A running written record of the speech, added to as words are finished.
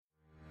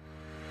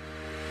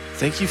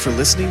Thank you for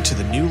listening to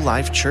the New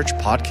Life Church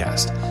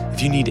podcast.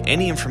 If you need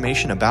any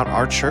information about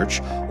our church,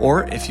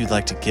 or if you'd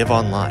like to give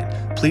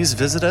online, please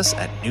visit us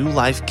at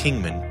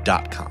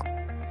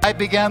newlifekingman.com. I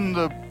began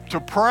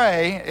to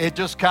pray. It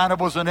just kind of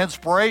was an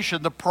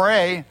inspiration to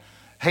pray,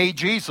 "Hey,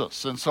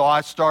 Jesus." And so I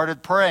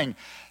started praying,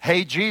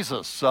 "Hey,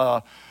 Jesus,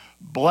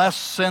 bless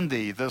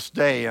Cindy this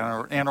day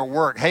in her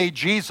work. Hey,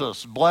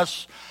 Jesus,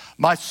 bless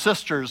my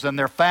sisters and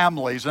their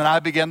families." And I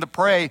began to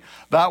pray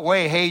that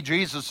way, "Hey,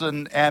 Jesus,"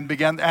 and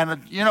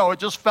it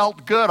just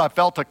felt good. I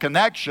felt a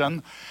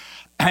connection.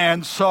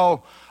 And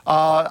so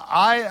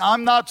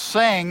I'm not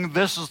saying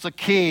this is the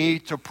key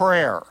to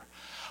prayer.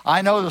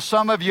 I know to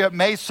some of you it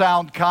may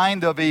sound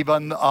kind of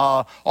even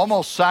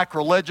almost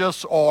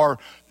sacrilegious or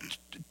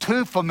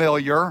too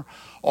familiar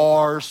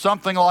or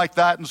something like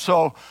that. And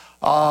so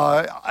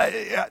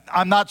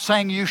I'm not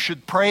saying you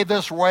should pray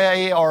this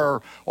way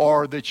or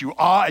that you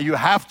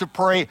have to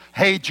pray,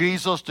 "Hey,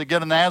 Jesus," to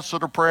get an answer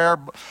to prayer.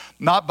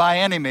 Not by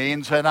any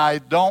means. And I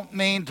don't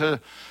mean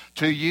to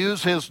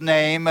use his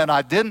name, and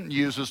I didn't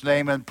use his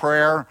name in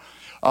prayer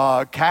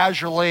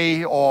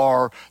casually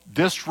or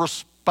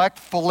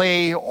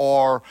disrespectfully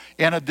or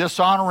in a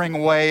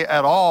dishonoring way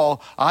at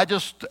all. I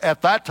just,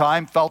 at that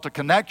time, felt a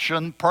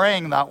connection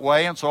praying that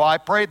way, and so I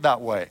prayed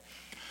that way.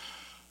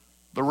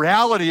 The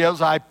reality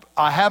is I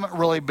haven't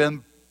really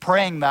been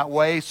praying that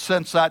way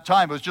since that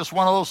time. It was just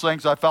one of those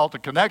things I felt a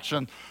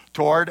connection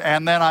toward,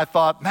 and then I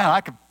thought,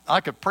 man, I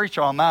could preach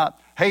on that,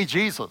 "Hey,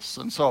 Jesus."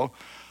 And so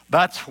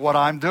that's what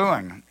I'm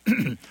doing.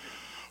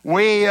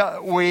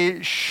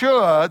 We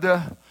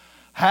should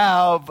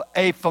have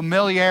a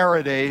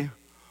familiarity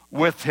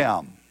with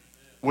him,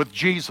 with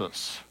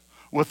Jesus,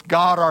 with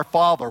God our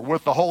Father,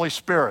 with the Holy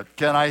Spirit.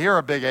 Can I hear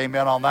a big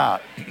amen on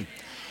that?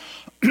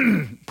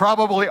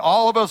 Probably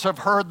all of us have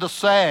heard the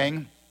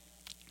saying,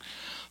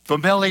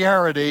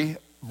 familiarity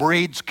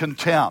breeds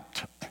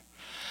contempt.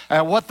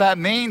 And what that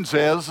means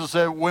is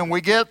that when we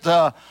get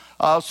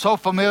so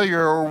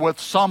familiar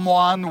with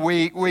someone,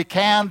 we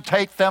can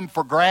take them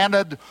for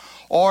granted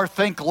or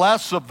think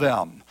less of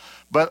them.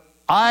 But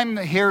I'm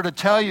here to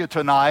tell you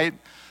tonight,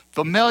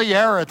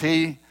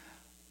 familiarity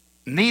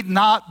need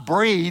not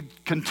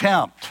breed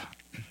contempt.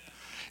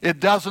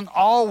 It doesn't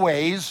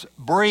always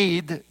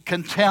breed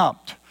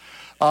contempt.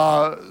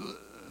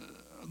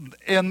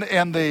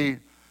 In the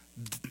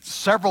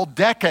several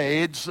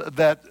decades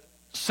that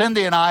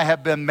Cindy and I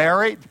have been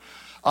married,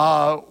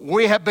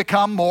 we have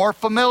become more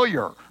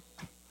familiar.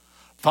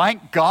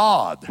 Thank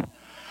God.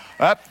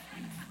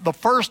 The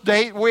first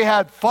date we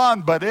had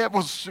fun, but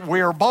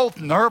we were both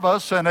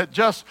nervous, and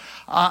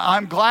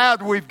I'm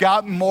glad we've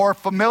gotten more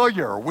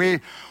familiar. We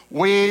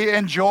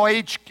enjoy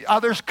each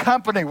other's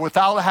company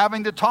without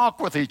having to talk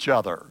with each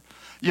other.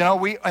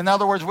 In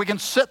other words, we can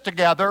sit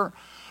together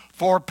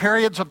for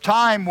periods of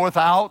time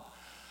without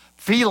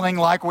feeling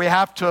like we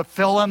have to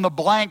fill in the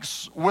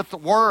blanks with the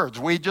words.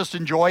 We just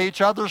enjoy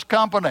each other's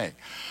company.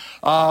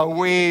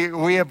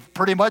 We have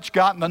pretty much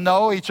gotten to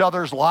know each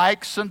other's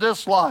likes and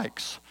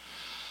dislikes.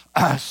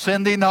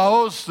 Cindy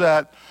knows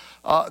that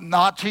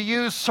not to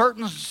use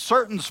certain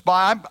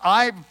spice.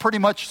 I pretty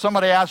much,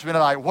 somebody asked me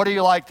tonight, "What do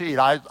you like to eat?"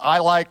 I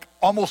like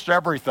almost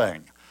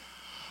everything.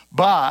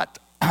 But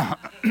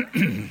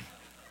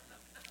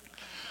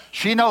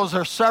she knows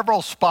there's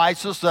several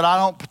spices that I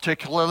don't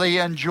particularly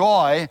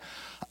enjoy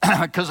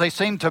because they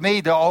seem to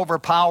me to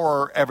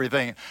overpower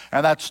everything.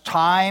 And that's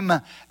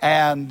thyme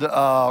and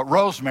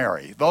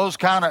rosemary. Those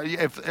kind of,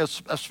 if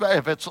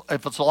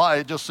it's a lot,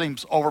 it just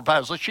seems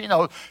overpowering. So she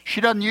knows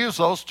she doesn't use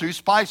those two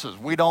spices.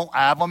 We don't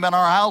have them in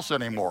our house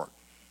anymore.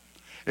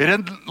 It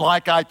isn't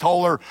like I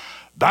told her,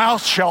 "Thou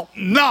shalt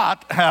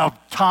not have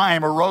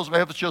thyme or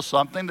rosemary." It was just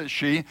something that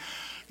she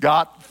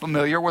got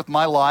familiar with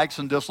my likes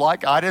and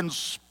dislikes. I didn't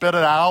spit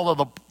it out of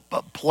the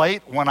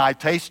plate when I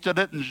tasted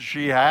it and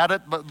she had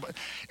it. But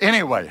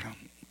anyway,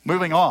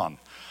 moving on.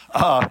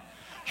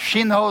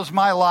 She knows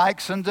my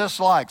likes and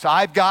dislikes.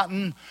 I've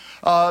gotten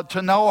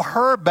to know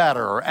her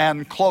better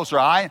and closer.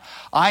 I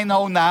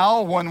know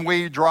now when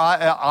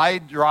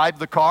I drive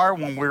the car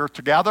when we're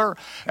together,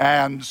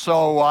 and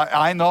so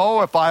I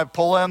know if I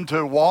pull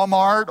into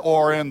Walmart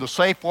or in the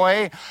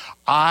Safeway,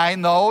 I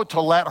know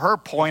to let her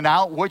point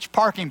out which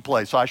parking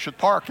place I should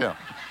park in.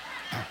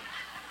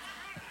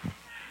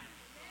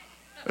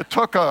 It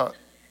took a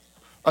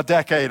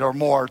decade or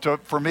more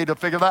for me to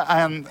figure that.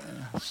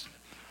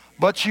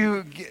 But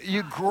you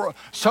grow.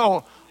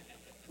 So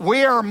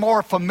we are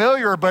more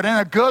familiar, but in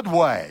a good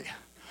way.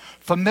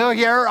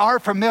 Our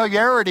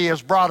familiarity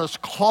has brought us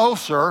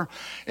closer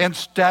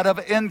instead of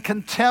in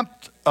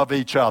contempt of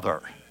each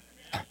other.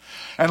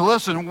 And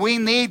listen, we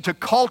need to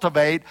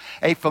cultivate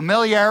a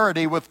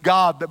familiarity with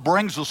God that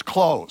brings us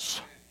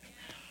close.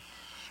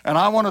 And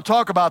I want to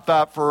talk about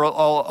that for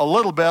a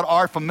little bit,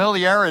 our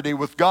familiarity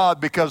with God,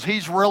 because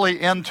he's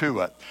really into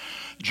it.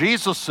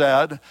 Jesus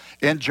said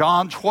in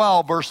John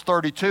 12, verse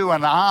 32,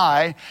 "And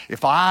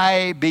if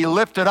I be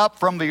lifted up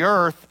from the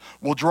earth,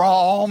 will draw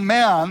all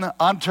men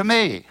unto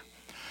me."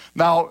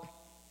 Now,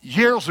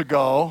 years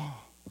ago,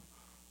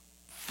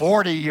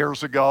 40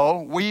 years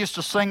ago, we used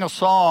to sing a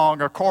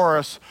song, a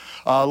chorus,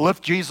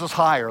 lift Jesus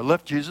higher,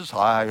 lift Jesus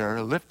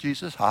higher, lift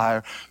Jesus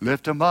higher,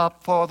 lift him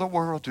up for the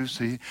world to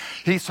see.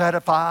 He said,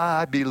 if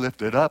I be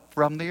lifted up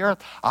from the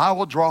earth, I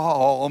will draw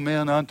all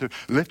men unto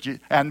lift you.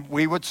 And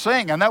we would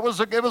sing, and it was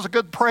a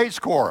good praise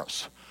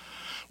chorus.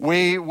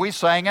 We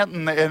sang it,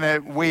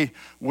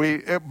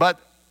 but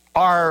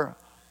our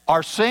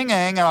singing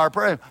and our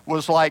prayer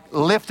was like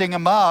lifting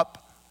him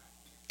up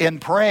in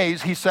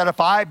praise. He said, if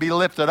I be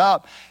lifted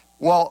up.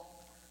 Well,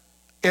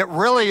 it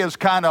really is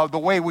kind of the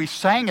way we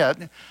sang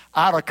it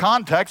out of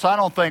context. I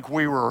don't think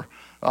we were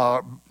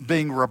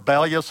being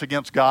rebellious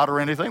against God or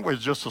anything. It was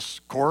just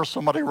a chorus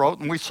somebody wrote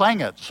and we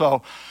sang it.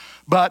 So,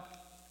 but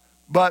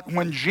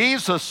when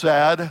Jesus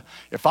said,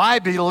 if I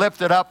be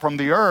lifted up from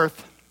the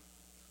earth,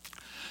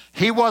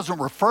 he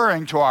wasn't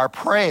referring to our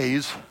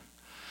praise.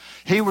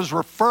 He was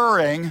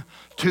referring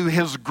to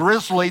his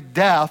grisly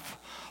death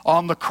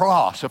on the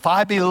cross. If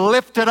I be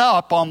lifted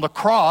up on the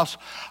cross,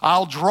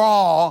 I'll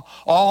draw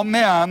all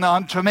men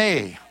unto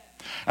me.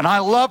 And I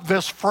love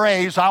this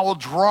phrase, I will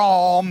draw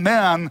all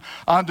men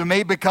unto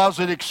me, because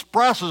it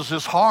expresses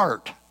his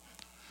heart.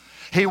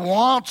 He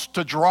wants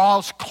to draw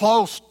us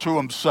close to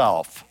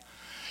himself.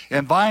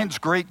 In Vine's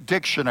Greek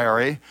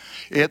dictionary,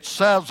 it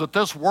says that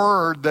this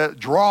word, that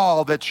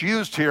draw, that's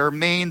used here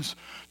means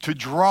to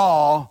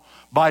draw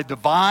by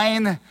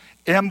divine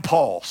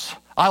impulse.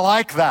 I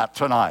like that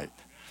tonight.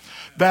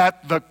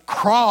 That the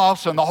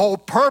cross and the whole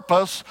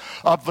purpose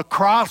of the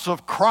cross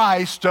of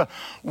Christ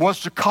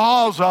was to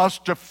cause us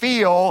to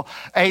feel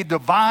a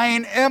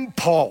divine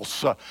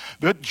impulse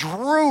that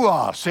drew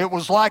us. It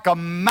was like a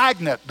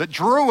magnet that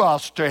drew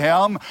us to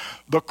him.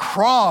 The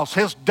cross,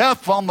 his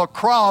death on the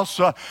cross,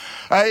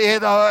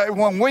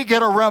 when we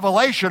get a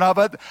revelation of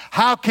it,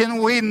 how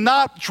can we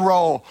not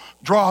draw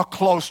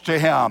close to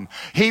him?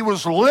 He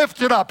was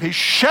lifted up. He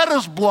shed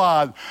his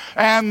blood.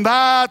 And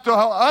that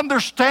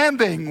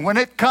understanding, when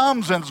it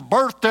comes and is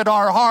birthed in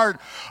our heart,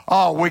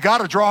 oh, we got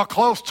to draw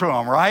close to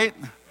him, right?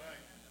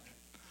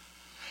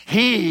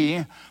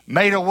 He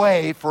made a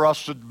way for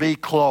us to be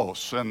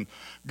close. And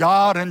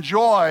God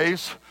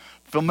enjoys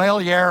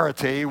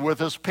familiarity with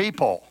his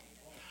people.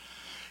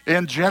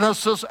 In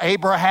Genesis,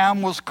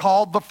 Abraham was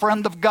called the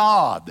friend of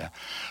God.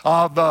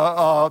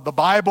 The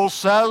Bible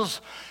says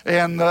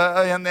in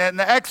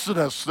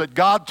Exodus that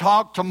God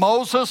talked to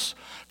Moses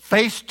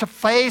face to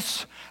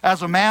face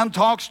as a man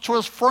talks to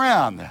his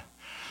friend.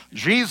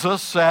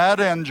 Jesus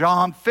said in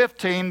John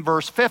 15,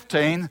 verse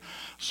 15,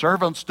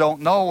 servants don't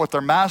know what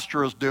their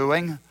master is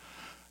doing,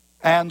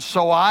 and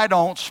so I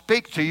don't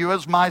speak to you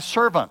as my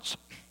servants.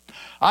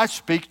 I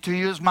speak to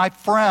you as my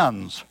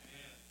friends.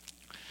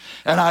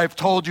 And I've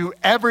told you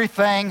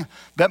everything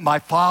that my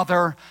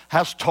Father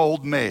has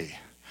told me.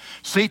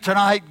 See,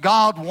 tonight,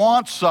 God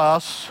wants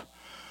us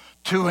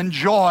to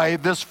enjoy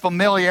this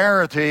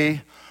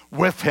familiarity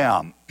with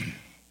him.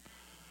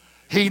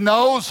 He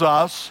knows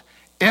us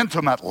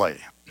intimately.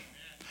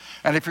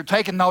 And if you're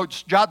taking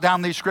notes, jot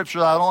down these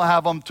scriptures. I don't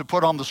have them to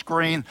put on the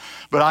screen.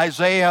 But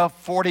Isaiah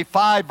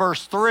 45,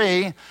 verse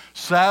 3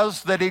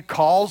 says that he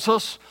calls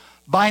us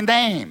by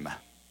name.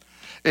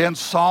 In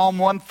Psalm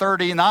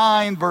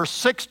 139, verse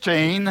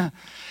 16,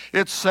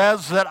 it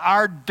says that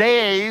our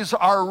days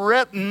are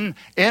written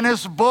in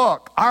his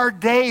book. Our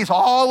days,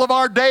 all of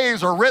our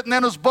days are written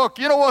in his book.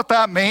 You know what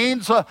that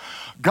means?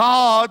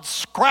 God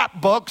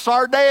scrapbooks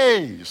our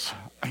days.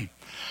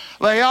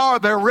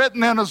 They're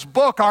written in his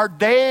book, our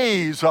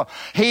days.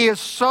 He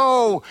is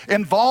so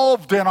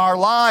involved in our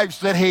lives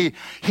that he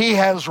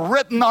has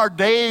written our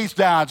days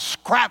down,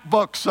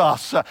 scrapbooks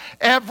us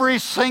every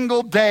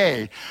single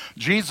day.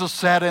 Jesus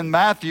said in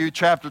Matthew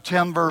chapter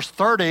 10, verse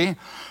 30,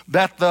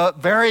 that the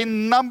very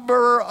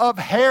number of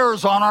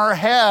hairs on our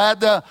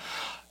head,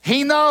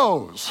 he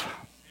knows.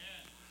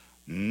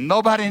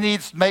 Nobody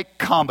needs to make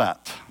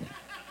comment.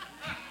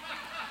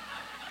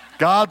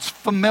 God's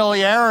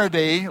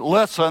familiarity,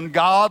 listen,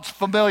 God's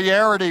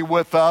familiarity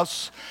with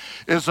us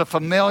is a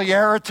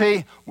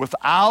familiarity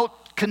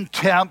without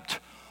contempt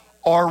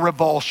or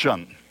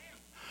revulsion.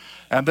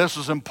 And this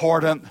is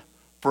important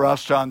for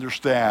us to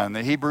understand.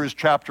 In Hebrews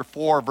chapter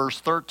 4,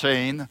 verse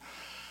 13,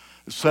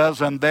 it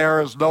says, and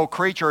there is no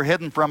creature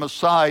hidden from his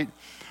sight,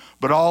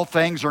 but all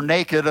things are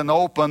naked and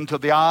open to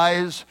the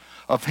eyes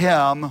of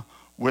him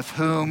with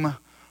whom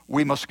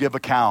we must give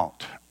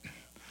account.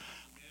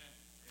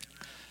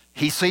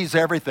 He sees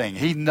everything.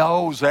 He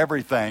knows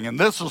everything. And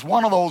this is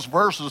one of those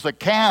verses that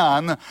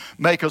can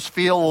make us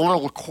feel a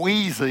little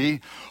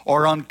queasy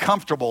or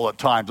uncomfortable at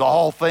times.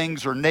 All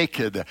things are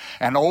naked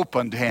and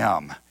open to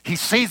him. He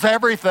sees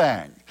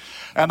everything.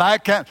 And I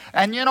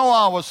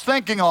was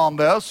thinking on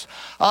this.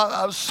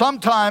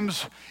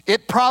 Sometimes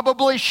it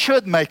probably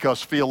should make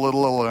us feel a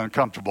little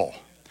uncomfortable.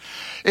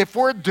 If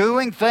we're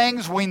doing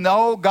things we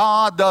know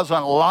God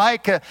doesn't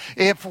like,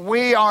 if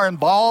we are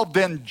involved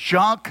in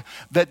junk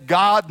that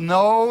God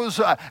knows,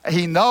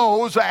 he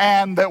knows,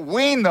 and that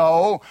we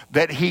know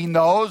that he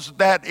knows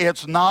that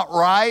it's not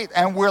right,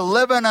 and we're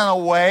living in a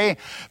way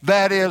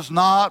that is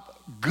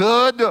not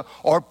good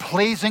or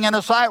pleasing in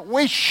His sight,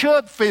 we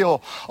should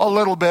feel a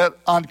little bit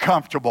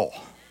uncomfortable.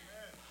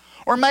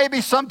 Or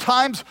maybe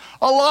sometimes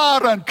a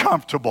lot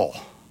uncomfortable.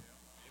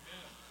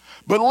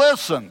 But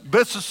listen,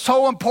 this is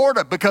so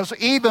important because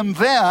even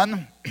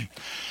then,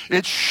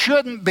 it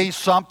shouldn't be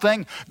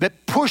something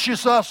that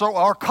pushes us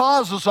or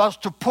causes us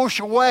to push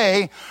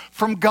away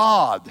from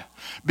God,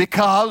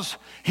 because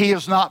He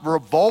is not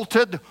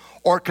revolted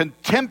or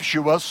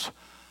contemptuous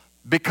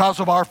because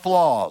of our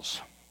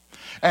flaws.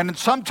 And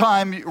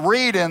sometime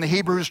read in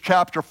Hebrews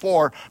chapter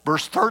 4,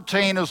 verse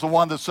 13 is the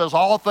one that says,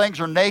 all things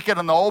are naked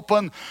and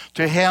open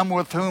to Him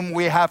with whom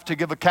we have to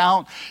give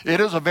account. It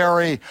is a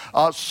very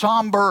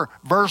somber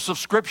verse of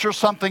Scripture,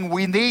 something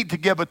we need to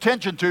give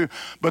attention to.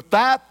 But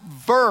that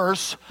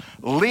verse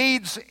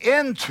leads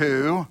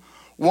into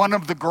one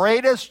of the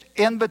greatest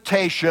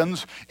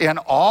invitations in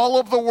all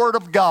of the Word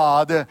of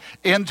God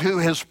into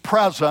His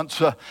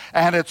presence.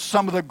 And it's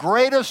some of the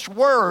greatest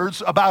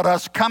words about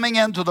us coming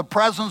into the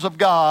presence of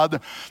God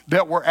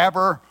that were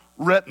ever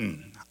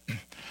written.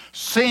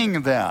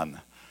 Seeing then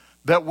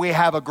that we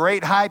have a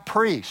great high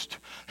priest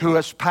who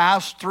has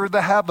passed through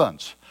the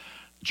heavens,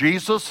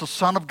 Jesus, the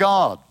Son of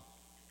God,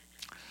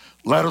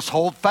 let us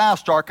hold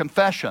fast our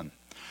confession.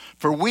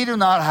 For we do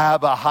not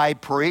have a high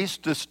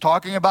priest, it's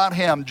talking about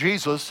Him,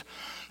 Jesus,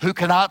 who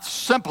cannot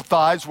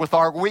sympathize with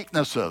our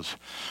weaknesses,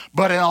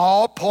 but in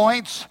all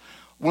points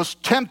was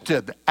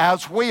tempted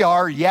as we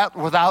are, yet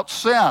without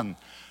sin.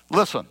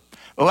 Listen,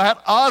 let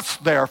us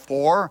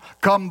therefore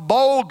come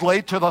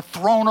boldly to the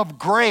throne of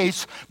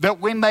grace, that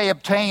we may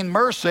obtain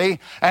mercy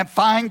and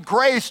find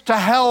grace to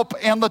help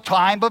in the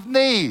time of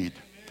need.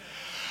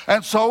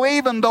 And so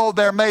even though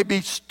there may be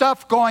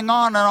stuff going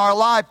on in our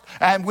life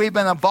and we've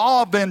been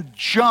involved in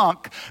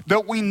junk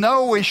that we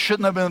know we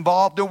shouldn't have been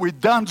involved in, we've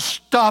done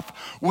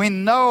stuff we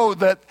know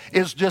that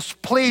is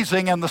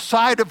displeasing in the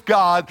sight of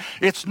God,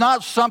 it's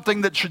not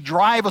something that should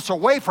drive us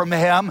away from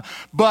Him,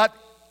 but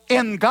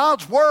in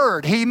God's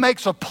Word, He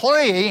makes a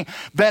plea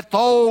that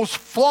those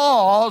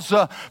flaws,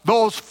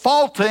 those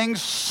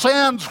faultings,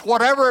 sins,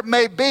 whatever it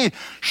may be,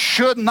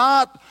 should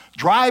not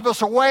drive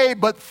us away,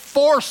 but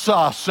force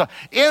us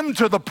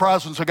into the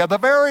presence of God. The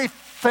very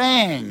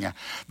thing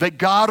that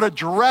God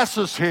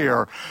addresses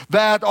here,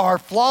 that our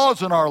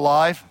flaws in our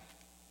life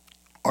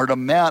are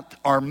meant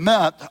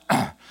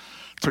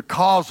to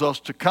cause us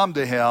to come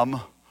to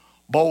Him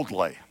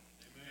boldly,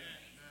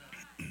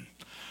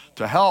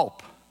 to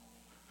help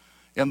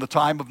in the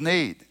time of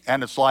need.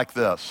 And it's like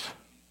this.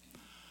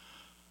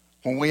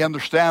 When we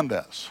understand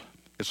this,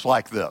 it's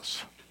like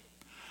this.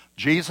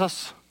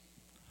 Jesus,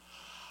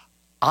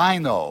 I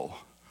know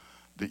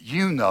that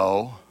you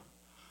know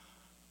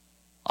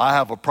I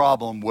have a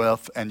problem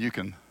with, and you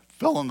can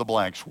fill in the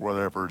blanks,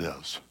 whatever it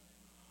is.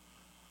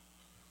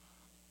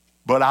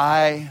 But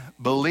I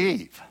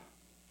believe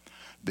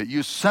that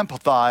you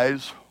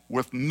sympathize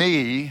with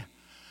me,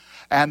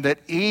 and that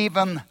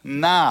even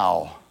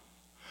now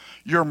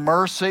your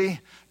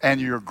mercy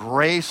and your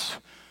grace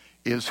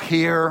is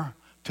here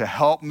to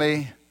help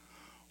me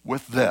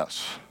with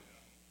this.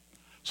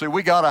 See,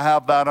 we got to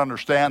have that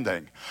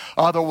understanding.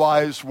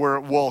 Otherwise,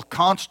 we'll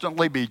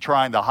constantly be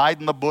trying to hide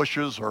in the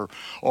bushes,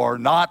 or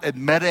not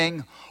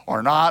admitting,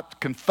 or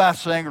not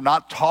confessing, or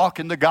not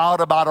talking to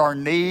God about our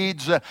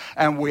needs.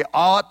 And we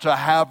ought to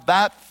have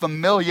that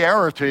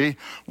familiarity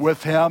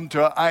with Him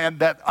and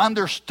that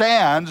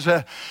understands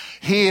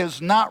He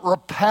is not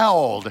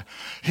repelled.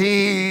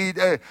 He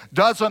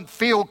doesn't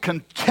feel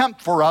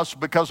contempt for us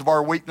because of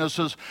our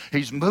weaknesses.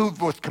 He's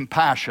moved with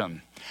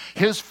compassion.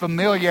 His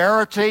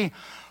familiarity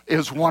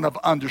is one of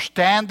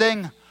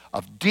understanding,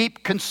 of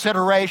deep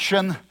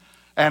consideration,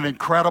 and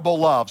incredible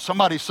love.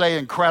 Somebody say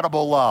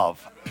incredible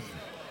love.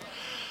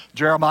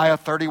 Jeremiah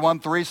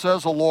 31:3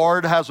 says, the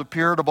Lord has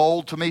appeared of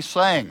old to me,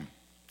 saying,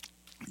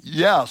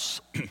 yes,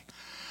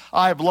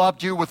 I have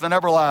loved you with an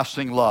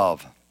everlasting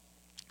love.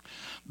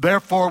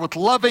 Therefore, with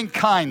loving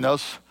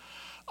kindness,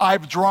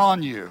 I've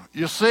drawn you.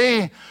 You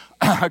see,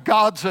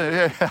 God's,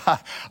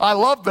 I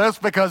love this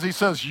because He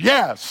says,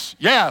 yes,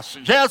 yes,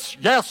 yes,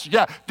 yes,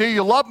 yes. Do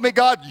you love me,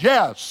 God?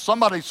 Yes.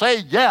 Somebody say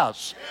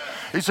yes.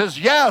 He says,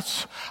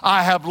 yes,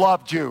 I have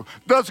loved you.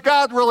 Does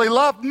God really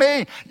love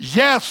me?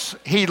 Yes,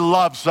 He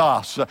loves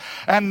us.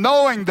 And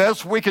knowing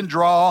this, we can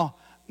draw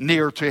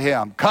near to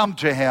Him, come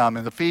to Him.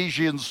 In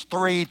Ephesians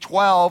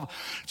 3:12, it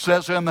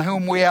says, in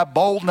whom we have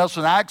boldness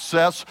and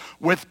access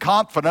with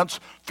confidence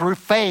through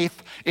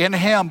faith in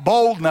Him.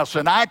 Boldness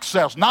and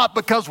access, not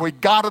because we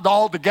got it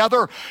all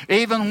together,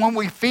 even when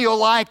we feel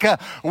like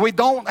we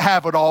don't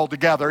have it all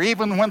together,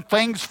 even when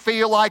things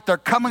feel like they're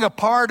coming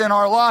apart in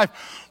our life,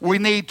 we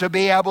need to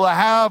be able to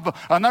have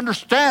an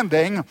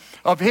understanding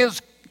of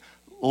His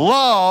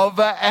love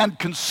and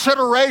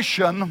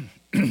consideration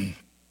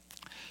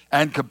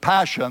and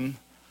compassion,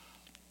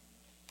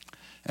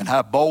 and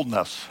have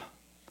boldness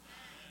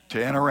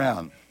to enter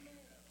in.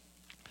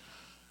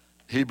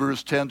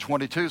 Hebrews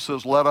 10:22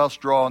 says, let us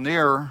draw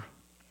near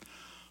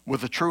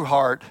with a true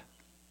heart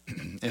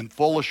in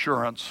full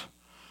assurance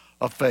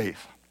of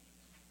faith.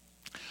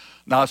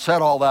 Now, I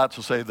said all that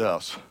to say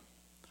this.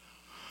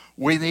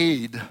 we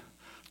need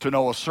to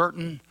know a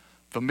certain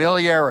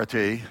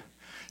familiarity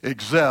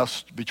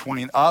exists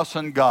between us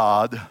and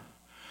God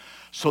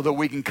so that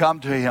we can come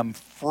to him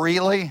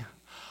freely,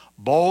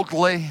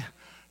 boldly,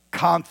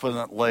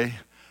 confidently,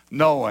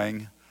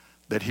 knowing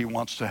that he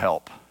wants to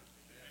help,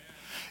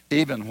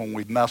 even when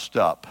we've messed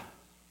up.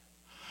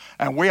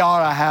 And we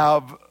ought to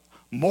have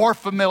more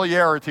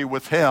familiarity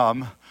with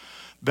him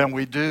than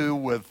we do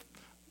with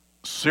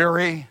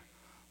Siri,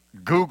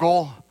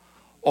 Google,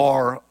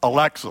 or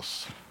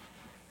Alexa.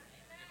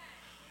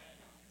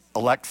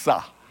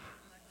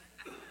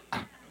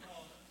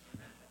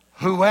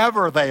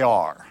 Whoever they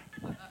are.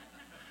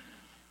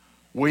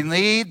 We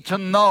need to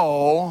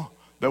know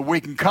that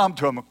we can come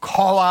to him and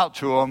call out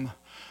to him,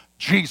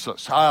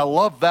 Jesus. I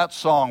love that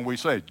song. We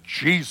say,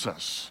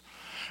 Jesus.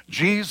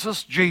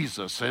 Jesus,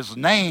 Jesus. His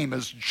name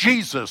is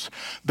Jesus.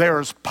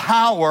 There is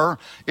power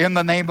in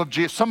the name of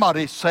Jesus.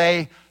 Somebody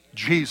say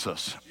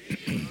Jesus.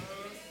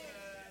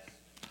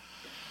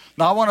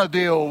 Now I want to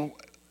deal,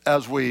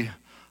 as we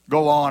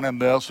go on in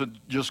this, and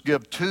just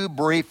give two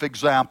brief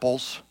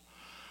examples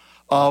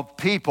of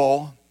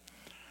people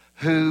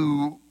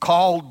who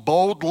called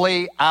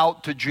boldly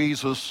out to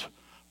Jesus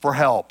for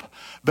help.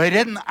 They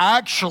didn't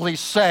actually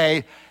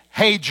say,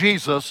 hey,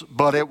 Jesus,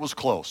 but it was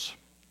close.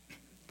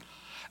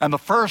 And the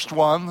first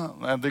one,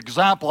 and the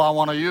example I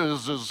want to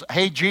use is,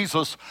 hey,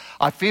 Jesus,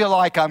 I feel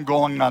like I'm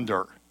going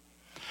under.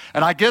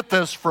 And I get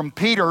this from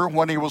Peter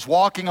when he was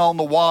walking on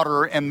the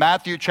water in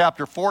Matthew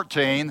chapter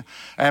 14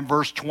 and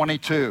verse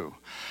 22.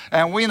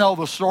 And we know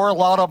the story. A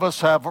lot of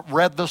us have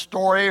read the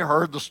story,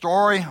 heard the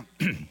story.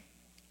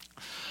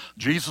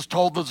 Jesus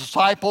told the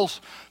disciples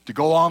to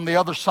go on the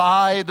other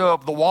side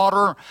of the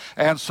water,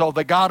 and so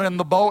they got in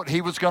the boat. He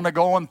was going to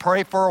go and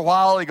pray for a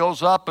while. He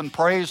goes up and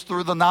prays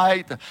through the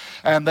night,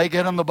 and they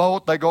get in the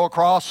boat. They go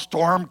across.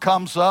 Storm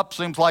comes up.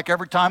 Seems like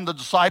every time the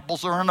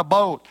disciples are in a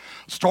boat,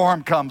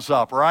 storm comes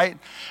up, right?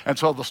 And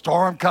so the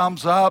storm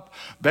comes up.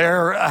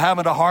 They're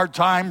having a hard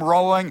time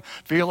rowing,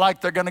 feel like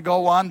they're going to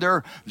go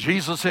under.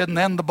 Jesus isn't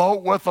in the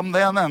boat with them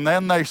then, and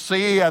then they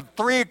see at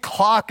 3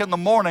 o'clock in the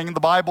morning, the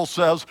Bible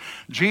says,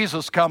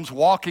 Jesus comes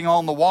walking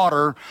on the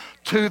water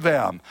to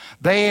them.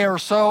 They are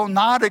so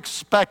not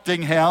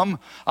expecting him.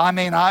 I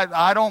mean,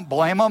 I don't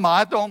blame them.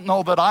 I don't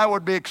know that I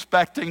would be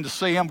expecting to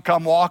see him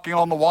come walking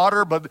on the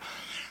water, but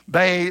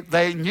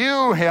they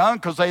knew him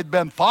because they'd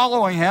been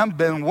following him,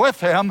 been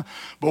with him.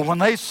 But when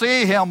they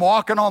see him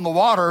walking on the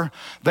water,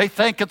 they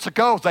think it's a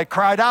ghost. They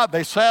cried out.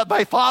 They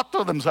thought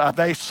to themselves,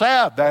 they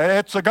said that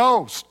it's a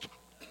ghost.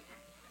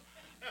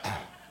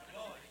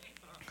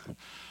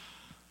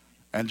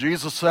 And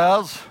Jesus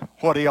says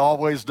what he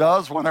always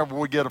does whenever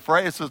we get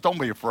afraid. He says, don't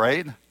be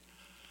afraid.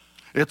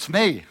 It's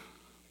me.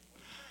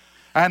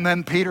 And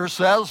then Peter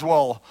says,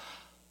 well,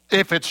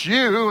 if it's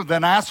you,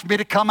 then ask me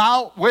to come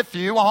out with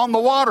you on the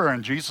water.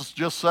 And Jesus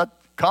just said,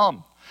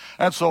 come.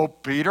 And so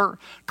Peter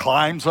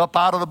climbs up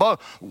out of the boat.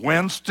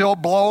 Wind's still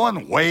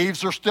blowing,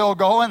 waves are still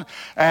going,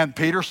 and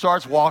Peter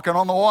starts walking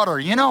on the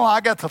water. You know,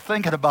 I got to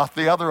thinking about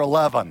the other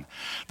 11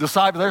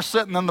 disciples. They're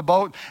sitting in the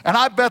boat, and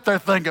I bet they're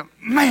thinking,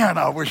 man,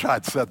 I wish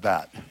I'd said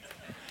that.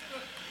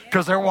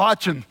 Because they're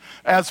watching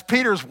as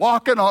Peter's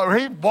walking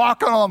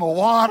on the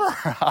water.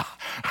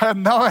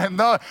 and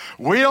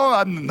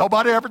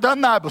nobody ever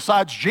done that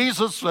besides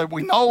Jesus that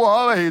we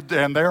know of.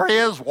 And there he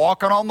is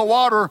walking on the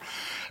water.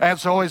 And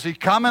so as he's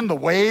coming, the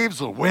waves,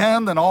 the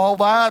wind, and all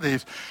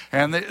that,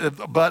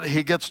 but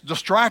he gets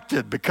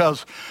distracted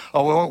because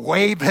a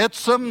wave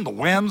hits him, the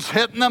wind's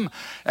hitting him,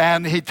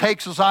 and he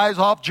takes his eyes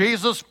off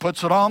Jesus,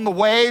 puts it on the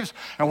waves,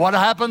 and what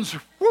happens?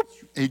 Whoop,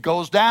 he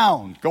goes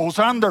down, goes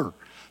under.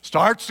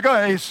 Starts to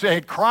go,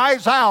 he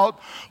cries out,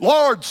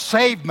 Lord,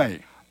 save me.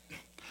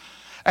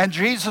 And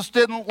Jesus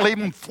didn't leave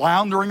him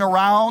floundering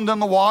around in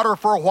the water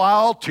for a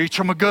while, teach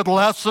him a good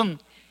lesson.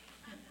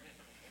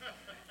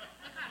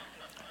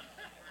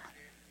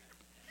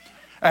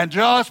 And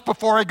just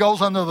before he goes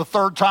under the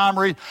third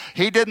time,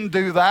 he didn't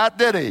do that,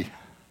 did he? It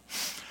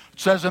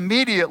says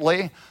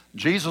immediately,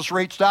 Jesus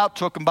reached out,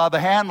 took him by the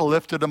hand,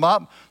 lifted him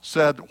up,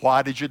 said,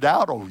 why did you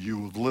doubt? Oh,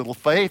 you of little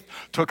faith.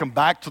 Took him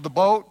back to the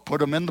boat,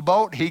 put him in the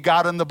boat. He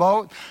got in the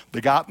boat.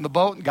 They got in the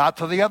boat and got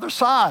to the other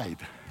side.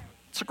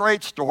 It's a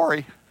great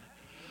story.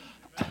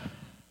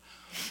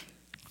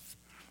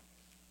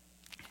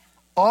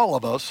 All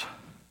of us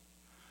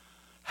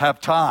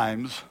have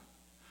times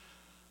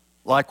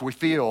like we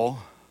feel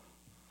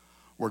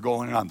we're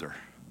going under.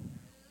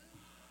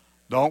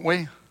 Don't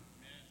we?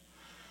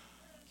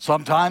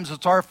 Sometimes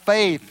it's our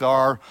faith,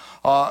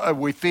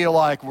 we feel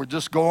like we're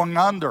just going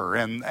under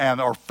and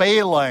are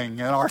failing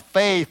in our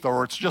faith,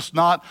 or it's just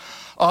not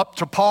up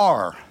to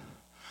par.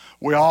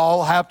 We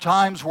all have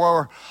times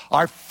where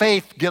our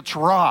faith gets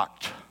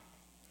rocked.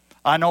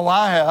 I know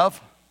I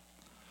have.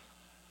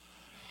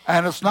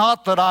 And it's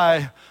not that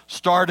I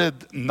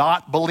started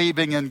not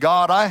believing in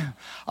God.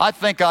 I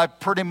think I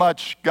pretty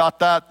much got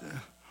that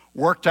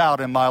worked out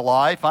in my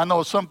life. I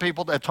know some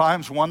people at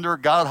times wonder,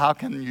 God, how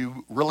can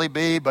you really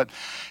be? But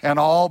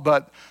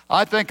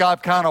I think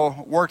I've kind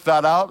of worked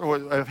that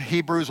out.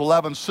 Hebrews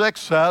 11:6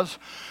 says,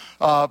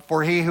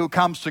 For he who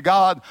comes to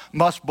God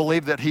must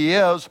believe that he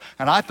is.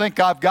 And I think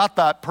I've got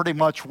that pretty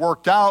much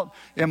worked out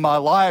in my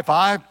life.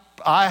 I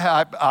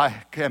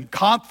am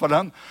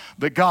confident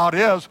that God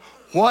is.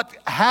 What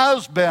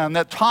has been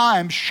at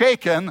times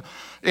shaken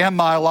in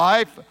my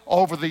life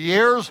over the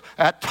years,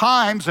 at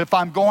times if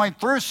I'm going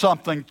through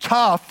something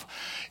tough,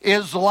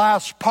 is the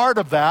last part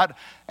of that,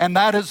 and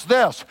that is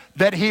this,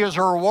 that he is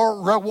a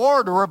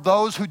rewarder of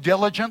those who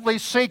diligently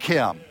seek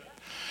him.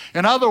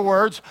 In other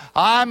words,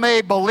 I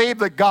may believe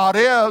that God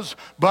is,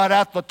 but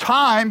at the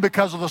time,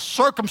 because of the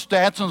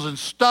circumstances and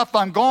stuff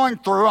I'm going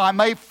through, I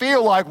may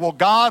feel like, well,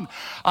 God,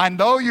 I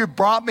know you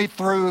brought me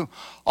through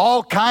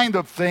all kind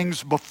of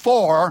things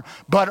before,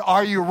 but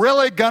are you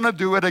really going to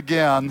do it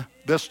again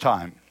this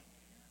time?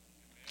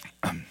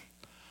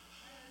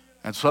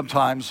 And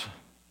sometimes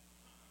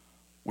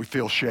we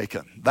feel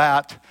shaken.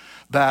 That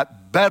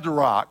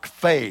bedrock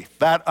faith,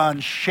 that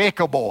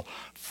unshakable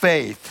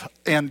faith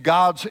in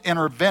God's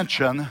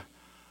intervention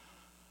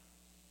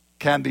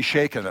can be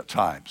shaken at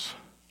times.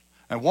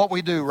 And what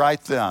we do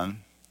right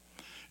then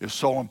is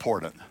so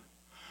important.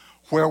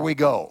 Where we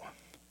go.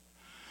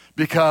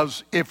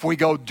 Because if we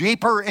go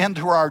deeper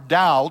into our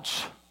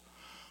doubts,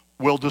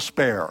 we'll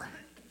despair.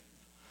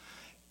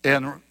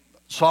 In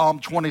Psalm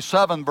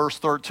 27, verse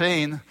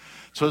 13, it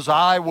says,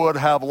 I would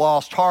have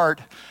lost heart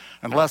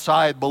unless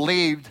I had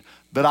believed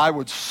that I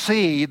would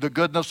see the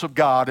goodness of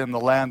God in the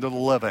land of the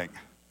living.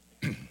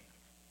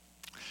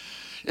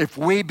 If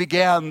we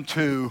begin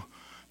to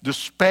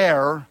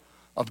despair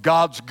of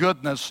God's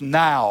goodness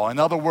now, in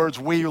other words,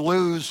 we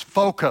lose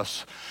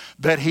focus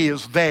that he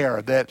is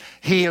there, that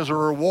he is a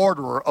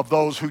rewarder of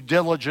those who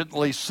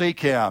diligently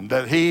seek him,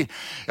 that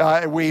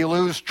we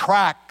lose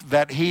track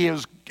that he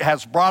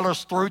has brought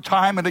us through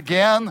time and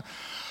again,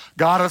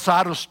 got us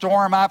out of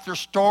storm after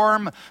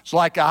storm. It's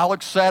like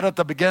Alex said at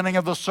the beginning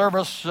of the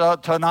service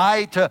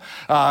tonight.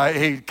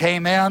 He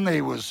came in,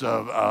 he was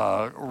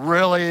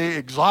really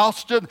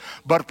exhausted,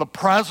 but the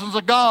presence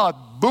of God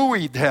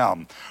buoyed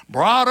him,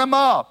 brought him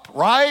up,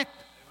 right?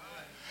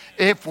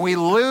 If we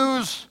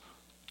lose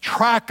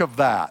track of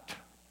that,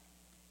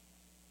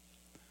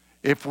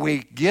 if we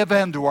give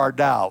in to our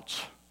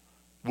doubts,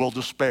 we'll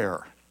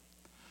despair.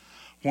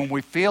 When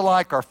we feel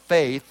like our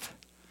faith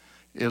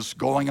is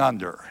going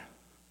under,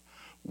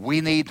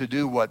 we need to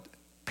do what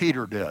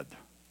Peter did.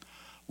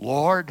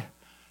 Lord,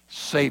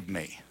 save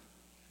me.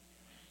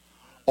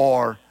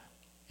 Or,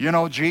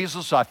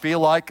 Jesus, I feel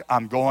like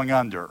I'm going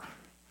under.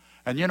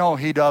 And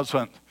he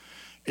doesn't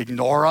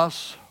ignore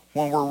us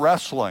when we're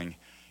wrestling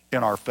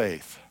in our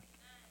faith.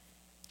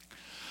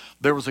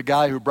 There was a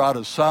guy who brought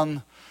his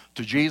son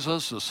to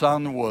Jesus. The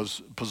son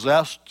was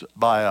possessed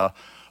by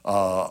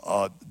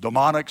a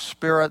demonic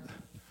spirit.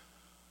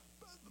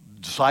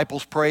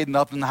 Disciples prayed,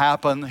 nothing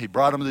happened. He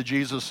brought him to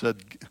Jesus, said,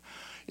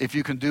 if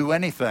you can do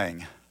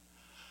anything,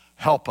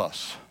 help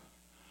us.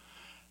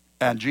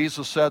 And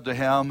Jesus said to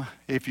him,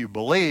 if you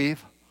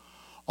believe,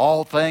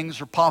 all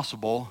things are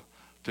possible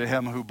to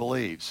him who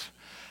believes.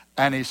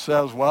 And he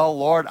says, well,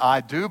 Lord, I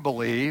do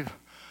believe,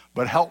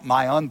 but help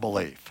my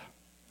unbelief.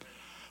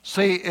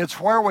 See, it's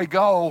where we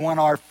go when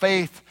our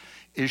faith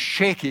is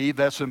shaky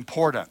that's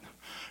important.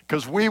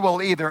 Because we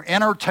will either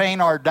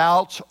entertain our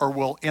doubts or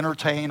we'll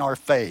entertain our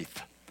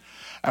faith.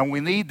 And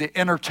we need to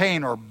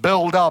entertain or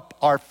build up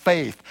our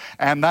faith.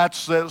 And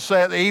that's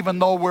said, even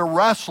though we're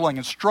wrestling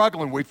and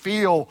struggling, we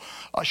feel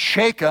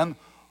shaken,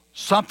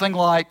 something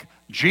like,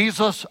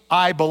 Jesus,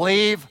 I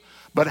believe,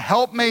 but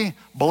help me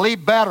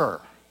believe better.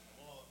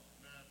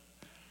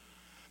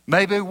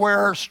 Maybe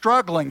we're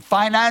struggling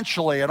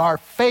financially and our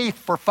faith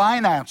for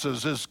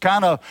finances is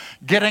kind of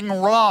getting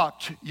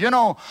rocked.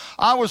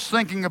 I was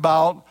thinking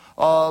about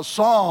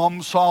Psalm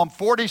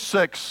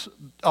 46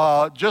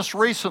 just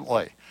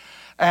recently.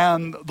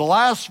 And the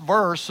last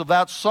verse of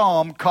that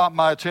psalm caught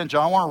my attention.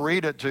 I want to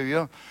read it to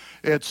you.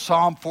 It's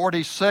Psalm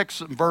 46,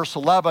 verse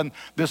 11.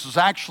 This is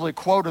actually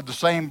quoted the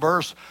same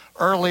verse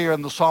earlier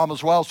in the psalm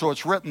as well, so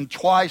it's written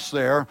twice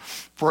there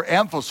for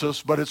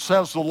emphasis. But it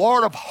says, the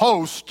Lord of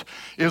hosts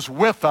is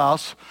with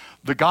us.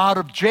 The God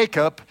of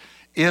Jacob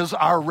is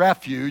our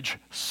refuge,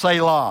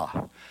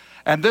 Selah.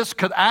 And this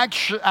could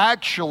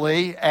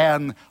actually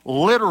and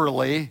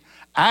literally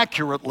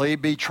accurately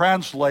be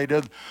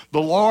translated,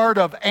 the Lord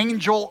of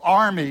angel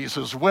armies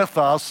is with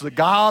us. The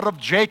God of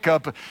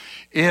Jacob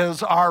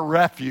is our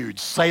refuge.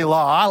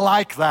 Selah. I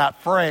like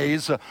that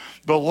phrase,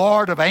 the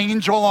Lord of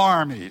angel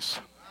armies.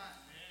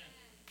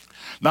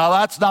 Now,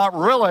 that's not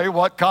really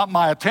what caught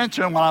my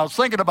attention when I was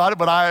thinking about it,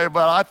 but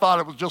I thought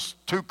it was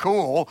just too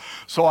cool,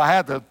 so I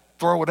had to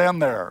throw it in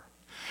there.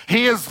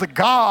 He is the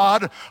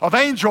God of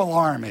angel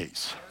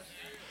armies.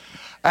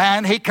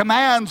 And he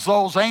commands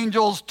those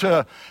angels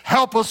to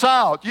help us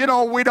out. You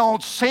know, we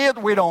don't see it.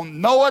 We don't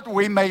know it.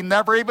 We may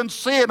never even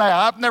see it.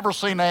 I've never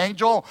seen an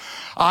angel.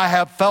 I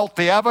have felt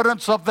the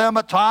evidence of them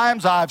at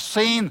times. I've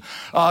seen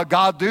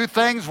God do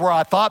things where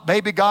I thought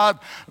maybe God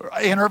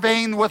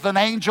intervened with an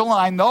angel.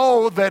 I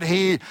know that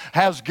he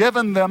has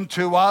given them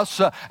to us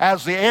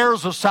as the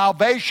heirs of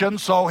salvation,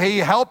 so he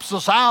helps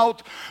us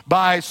out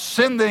by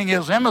sending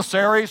his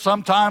emissaries,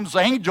 sometimes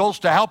angels,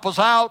 to help us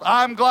out.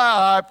 I'm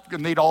glad. I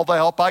need all the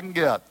help I can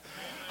get.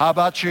 How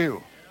about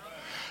you?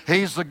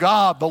 He's the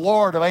God, the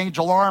Lord of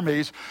angel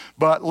armies.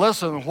 But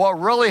listen, what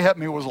really hit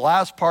me was the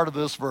last part of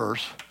this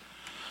verse.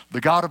 The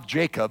God of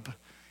Jacob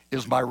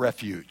is my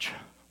refuge.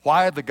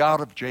 Why the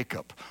God of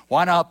Jacob?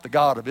 Why not the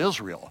God of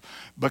Israel?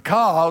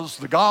 Because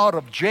the God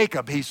of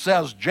Jacob, he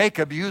says,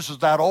 Jacob uses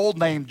that old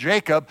name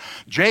Jacob.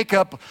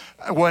 Jacob,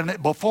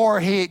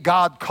 before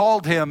God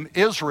called him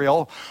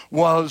Israel,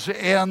 was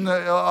in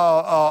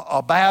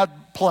a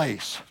bad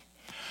place.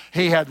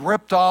 He had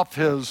ripped off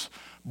his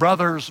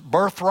brother's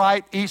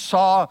birthright,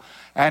 Esau,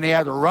 and he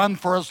had to run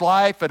for his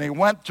life, and he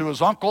went to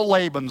his Uncle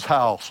Laban's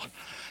house.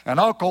 And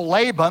Uncle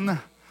Laban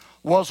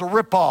was a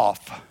ripoff.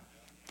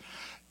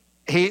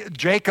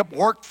 Jacob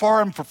worked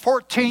for him for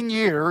 14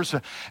 years,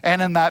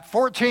 and in that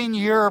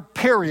 14-year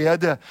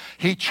period,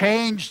 he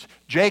changed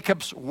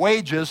Jacob's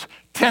wages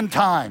 10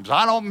 times.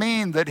 I don't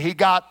mean that he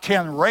got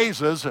 10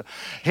 raises.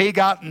 He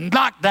got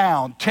knocked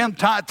down 10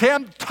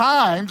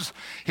 times.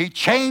 He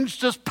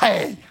changed his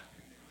pay.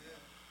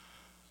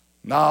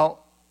 Now,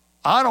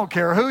 I don't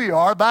care who you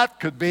are, that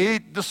could be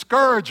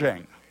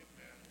discouraging.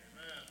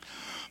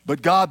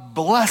 But God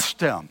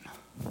blessed him.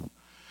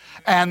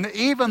 And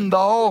even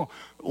though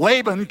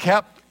Laban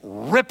kept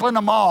ripping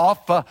him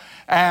off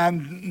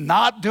and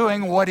not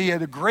doing what he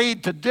had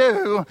agreed to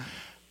do,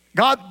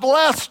 God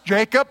blessed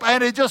Jacob,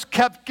 and he just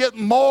kept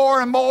getting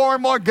more and more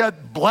and more,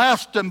 get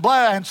blessed and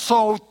blessed. And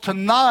so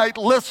tonight,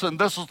 listen,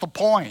 this is the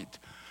point.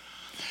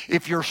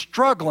 If you're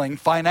struggling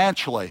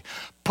financially,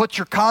 put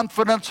your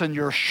confidence and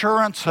your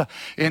assurance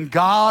in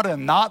God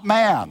and not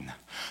man.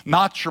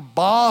 Not your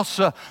boss,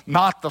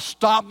 not the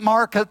stock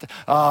market,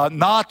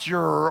 not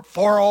your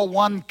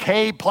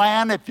 401k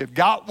plan if you've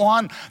got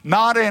one,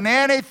 not in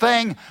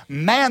anything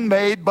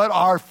man-made, but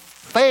our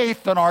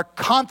faith and our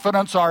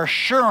confidence, our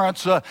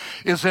assurance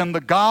is in the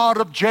God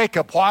of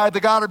Jacob. Why the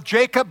God of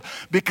Jacob?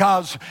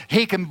 Because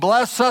he can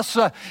bless us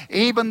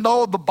even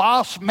though the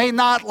boss may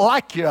not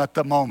like you at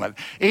the moment,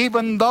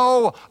 even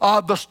though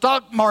the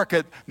stock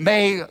market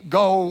may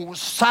go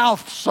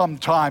south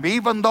sometime,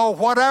 even though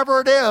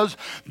whatever it is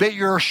that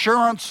your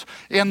assurance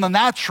in the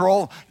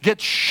natural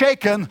gets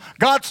shaken,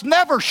 God's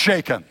never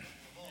shaken.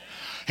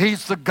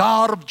 He's the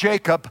God of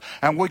Jacob,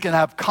 and we can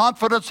have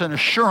confidence and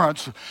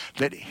assurance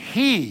that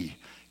he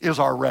is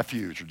our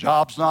refuge. Our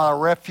job's not our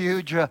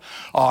refuge.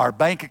 Our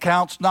bank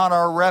account's not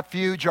our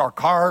refuge. Our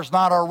car's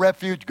not our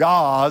refuge.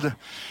 God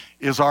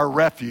is our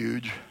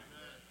refuge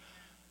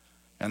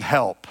and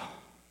help.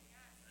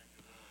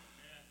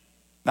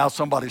 Now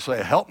somebody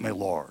say, help me,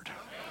 Lord.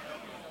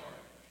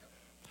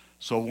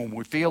 So when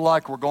we feel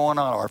like we're going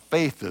on, our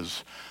faith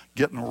is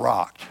getting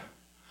rocked.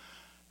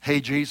 Hey,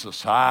 Jesus,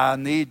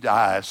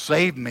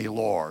 save me,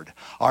 Lord.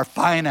 Our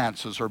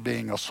finances are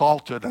being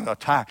assaulted and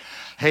attacked.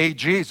 Hey,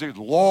 Jesus,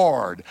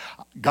 Lord,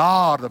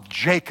 God of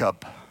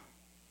Jacob,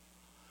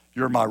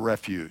 you're my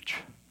refuge.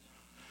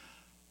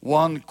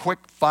 One quick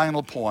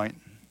final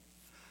point,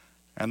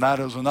 and that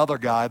is another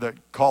guy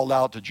that called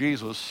out to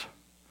Jesus,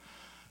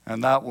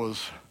 and that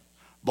was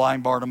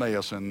blind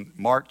Bartimaeus in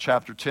Mark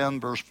chapter 10,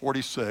 verse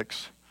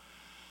 46.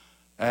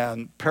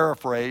 And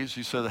paraphrase,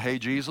 he said, hey,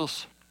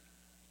 Jesus,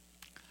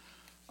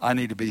 I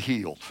need to be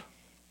healed.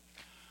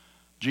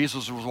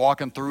 Jesus was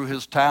walking through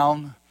his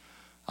town.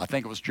 I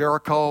think it was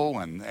Jericho,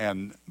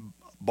 and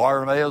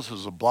Bartimaeus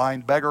is a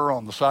blind beggar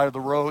on the side of the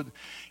road.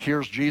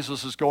 Here's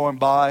Jesus is going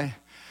by,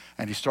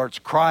 and he starts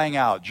crying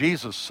out,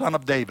 Jesus, Son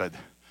of David,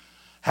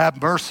 have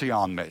mercy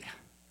on me.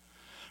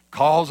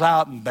 Calls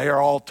out, and they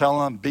are all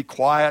telling him, be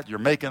quiet, you're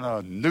making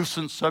a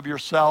nuisance of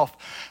yourself.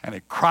 And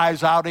he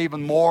cries out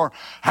even more,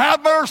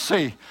 have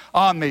mercy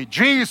on me,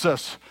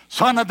 Jesus,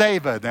 Son of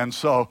David. And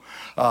so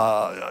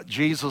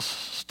Jesus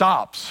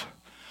stops.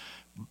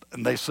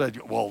 And they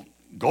said, well,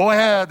 go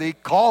ahead, he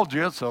called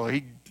you. So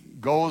he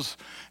goes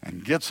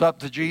and gets up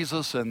to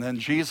Jesus, and then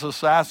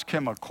Jesus asks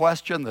him a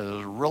question that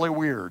is really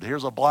weird.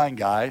 Here's a blind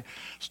guy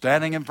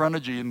standing in front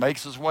of Jesus,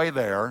 makes his way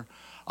there,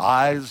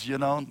 eyes,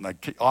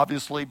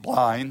 obviously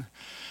blind.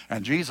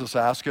 And Jesus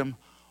asks him,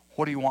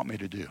 what do you want me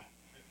to do?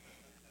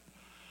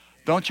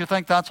 Don't you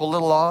think that's a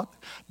little odd?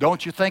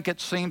 Don't you think it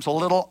seems a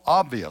little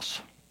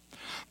obvious?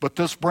 But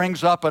this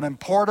brings up an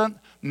important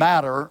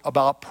matter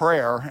about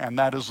prayer, and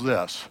that is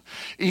this.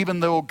 Even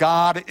though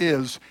God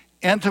is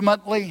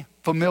intimately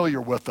familiar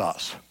with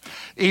us,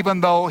 even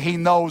though he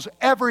knows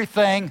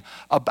everything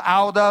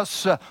about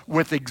us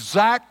with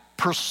exact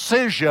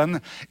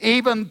precision,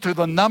 even to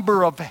the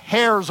number of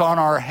hairs on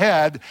our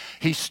head,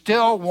 he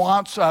still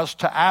wants us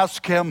to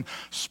ask him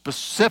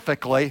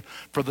specifically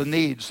for the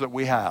needs that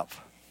we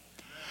have.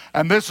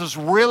 And this is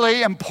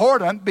really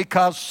important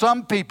because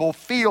some people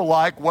feel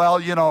like,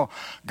 well,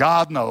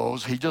 God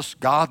knows.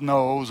 God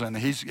knows, and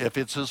if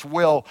it's His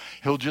will,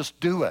 He'll just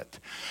do it.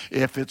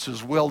 If it's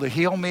His will to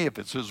heal me, if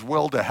it's His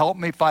will to help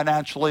me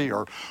financially,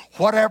 or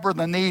whatever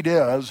the need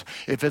is,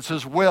 if it's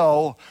His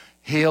will,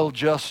 He'll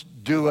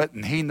just do it,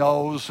 and He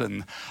knows,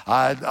 and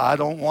I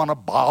don't want to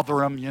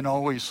bother Him,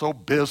 He's so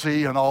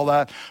busy and all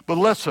that. But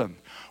listen,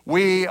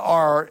 we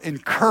are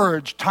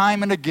encouraged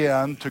time and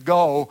again to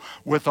go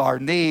with our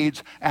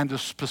needs and to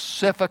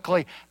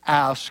specifically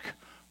ask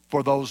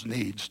for those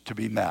needs to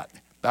be met.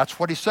 That's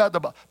what He said,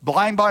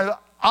 blind by the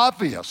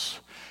obvious.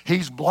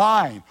 He's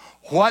blind.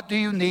 What do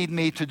you need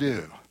me to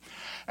do?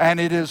 And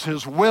it is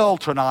His will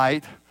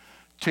tonight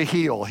to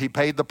heal. He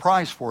paid the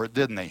price for it,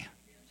 didn't He?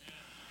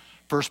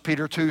 1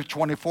 Peter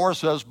 2:24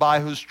 says, by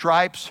whose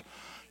stripes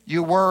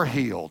you were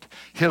healed.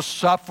 His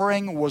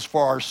suffering was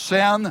for our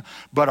sin,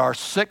 but our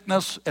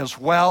sickness as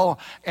well,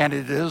 and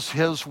it is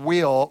His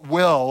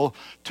will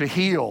to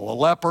heal. A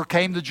leper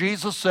came to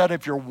Jesus, said,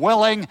 if you're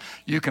willing,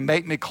 you can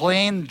make me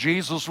clean.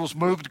 Jesus was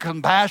moved to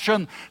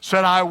compassion,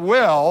 said, I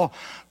will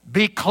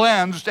be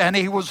cleansed, and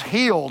he was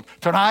healed.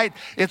 Tonight,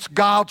 it's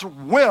God's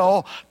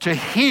will to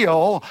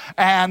heal,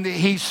 and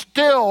He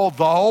still,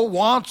 though,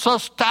 wants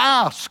us to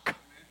ask.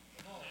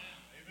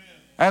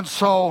 And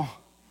so,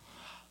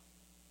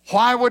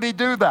 why would He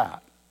do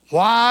that?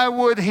 Why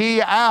would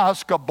He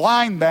ask a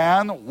blind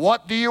man,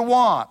 what do you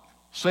want?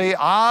 See,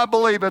 I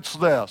believe it's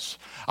this.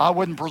 I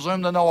wouldn't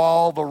presume to know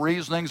all the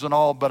reasonings and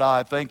all, but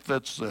I think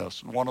that's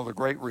this, one of the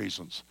great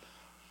reasons.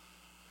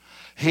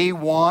 He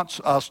wants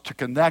us to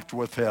connect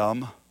with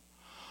Him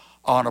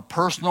on a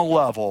personal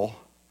level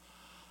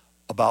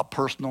about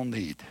personal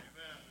need.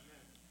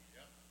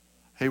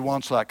 He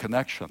wants that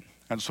connection.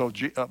 And so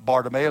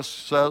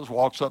Bartimaeus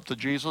walks up to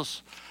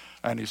Jesus,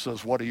 and he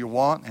says, what do you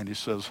want? And he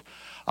says,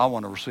 I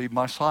want to receive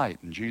my sight.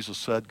 And Jesus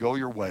said, go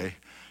your way.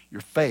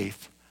 Your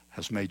faith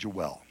has made you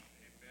well.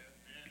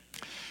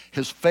 Amen.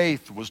 His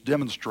faith was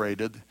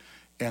demonstrated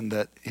in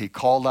that he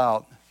called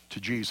out to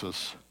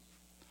Jesus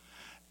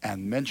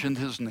and mentioned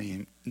his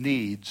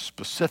need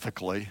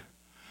specifically,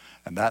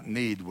 and that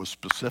need was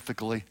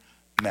specifically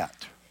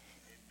met.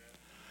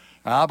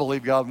 And I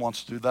believe God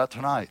wants to do that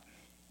tonight.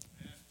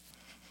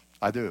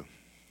 I do.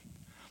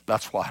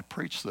 That's why I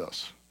preach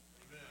this.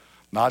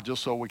 Not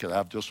just so we could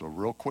have just a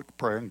real quick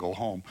prayer and go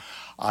home.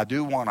 I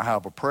do want to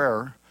have a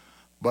prayer,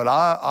 but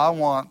I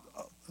want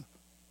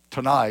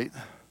tonight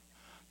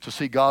to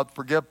see God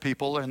forgive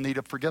people in need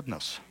of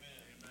forgiveness.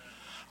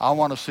 I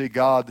want to see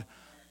God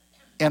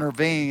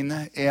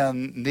intervene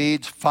in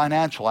needs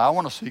financially. I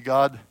want to see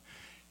God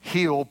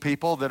heal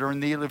people that are in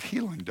need of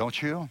healing, don't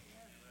you?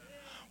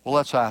 Well,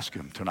 let's ask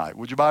Him tonight.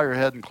 Would you bow your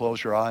head and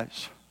close your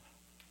eyes?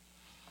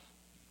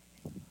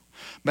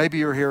 Maybe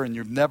you're here and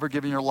you've never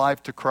given your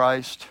life to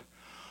Christ,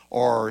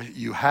 or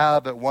you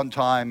have at one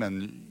time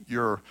and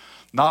you're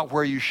not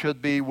where you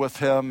should be with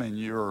Him in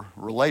your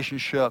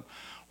relationship,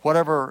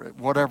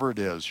 whatever it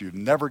is. You've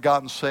never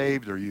gotten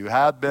saved, or you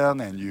had been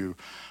and you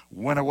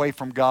went away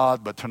from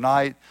God, but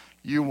tonight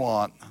you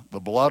want the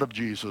blood of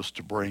Jesus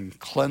to bring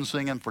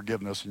cleansing and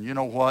forgiveness. And you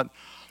know what?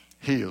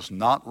 He is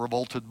not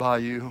revolted by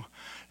you.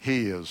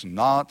 He is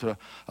not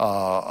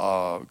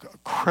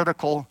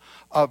critical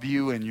of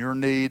you and your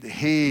need.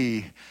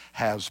 He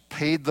has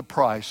paid the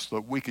price so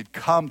that we could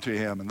come to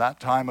Him in that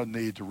time of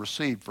need to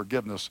receive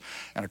forgiveness.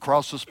 And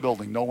across this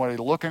building, nobody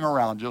looking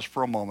around just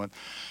for a moment,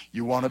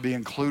 you want to be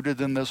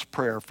included in this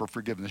prayer for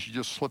forgiveness. You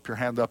just slip your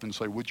hand up and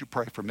say, would you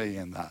pray for me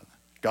in that?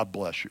 God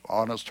bless you.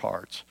 Honest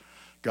hearts.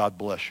 God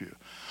bless you.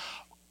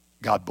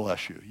 God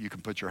bless you. You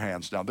can put your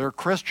hands down. There are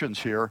Christians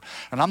here,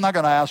 and I'm not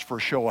going to ask for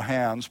a show of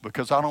hands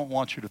because I don't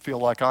want you to feel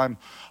like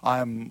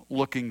I'm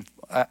looking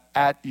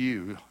at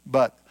you.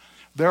 But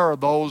there are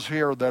those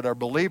here that are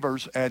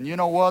believers, and you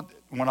know what?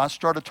 When I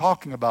started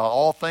talking about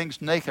all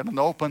things naked and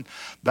open,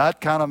 that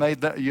kind of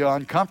made you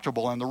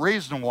uncomfortable. And the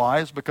reason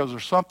why is because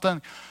there's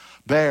something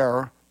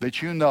there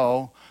that you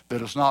know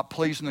that is not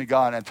pleasing to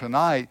God. And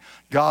tonight,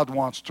 God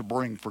wants to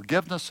bring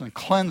forgiveness and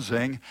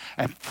cleansing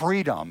and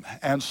freedom.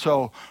 And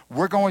so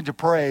we're going to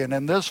pray. And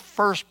in this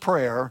first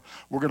prayer,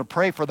 we're going to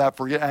pray for that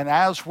for you. And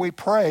as we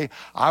pray,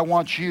 I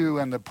want you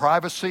in the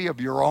privacy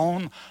of your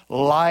own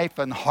life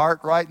and heart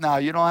right now.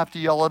 You don't have to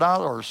yell it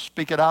out or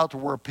speak it out to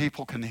where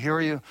people can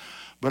hear you.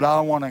 But I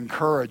want to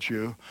encourage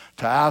you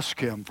to ask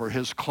Him for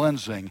His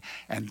cleansing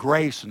and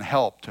grace and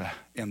help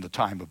in the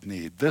time of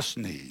need. This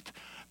need,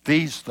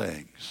 these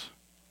things.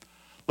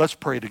 Let's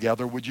pray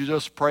together. Would you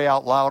just pray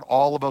out loud,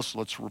 all of us?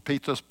 Let's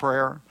repeat this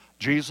prayer.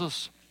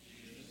 Jesus,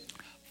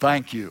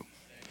 thank you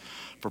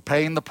for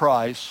paying the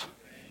price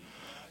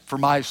for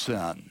my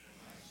sin.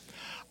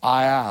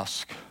 I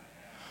ask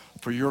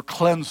for your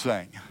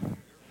cleansing,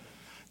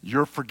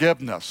 your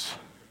forgiveness,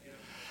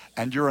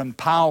 and your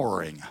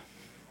empowering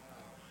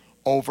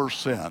over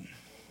sin.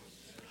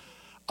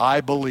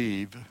 I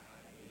believe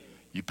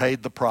you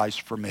paid the price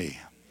for me,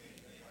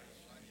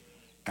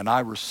 and I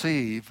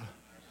receive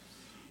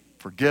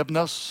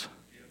forgiveness,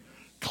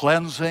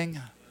 cleansing,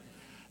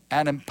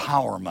 and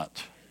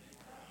empowerment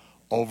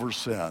over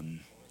sin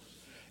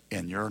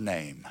in your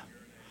name,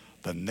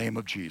 the name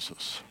of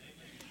Jesus.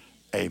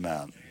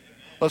 Amen.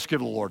 Let's give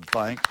the Lord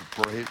thanks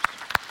and praise.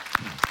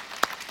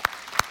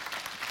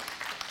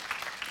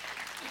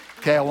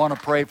 Okay, I want to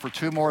pray for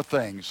two more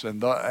things,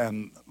 and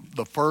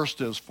the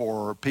first is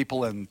for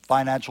people in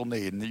financial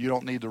need. And you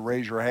don't need to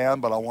raise your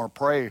hand, but I want to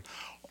pray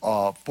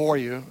for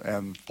you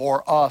and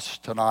for us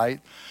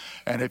tonight.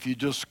 And if you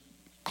just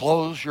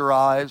close your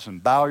eyes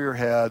and bow your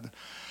head,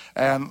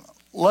 and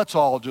let's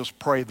all just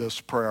pray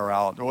this prayer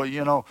out. Well,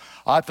 you know,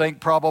 I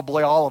think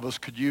probably all of us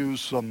could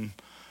use some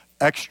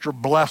extra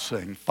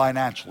blessing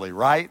financially,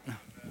 right?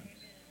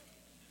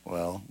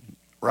 Well,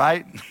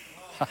 right?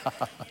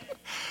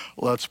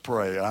 Let's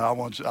pray. I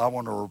want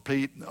to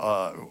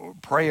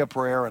pray a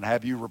prayer and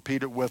have you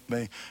repeat it with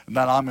me, and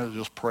then I'm going to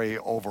just pray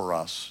over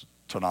us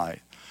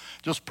tonight.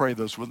 Just pray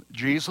this with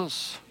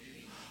Jesus.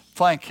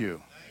 Thank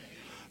you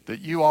that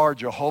you are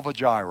Jehovah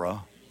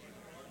Jireh.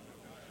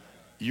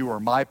 You are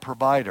my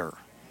provider.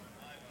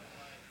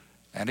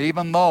 And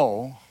even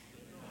though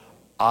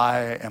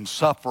I am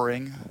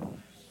suffering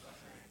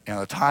in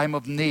a time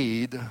of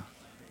need,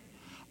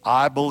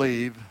 I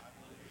believe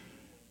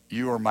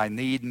you are my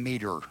need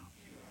meter,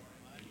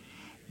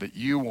 that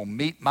you will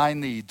meet my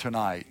need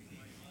tonight.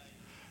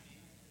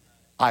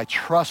 I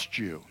trust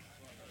you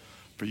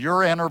for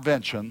your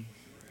intervention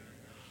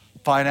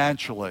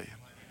financially.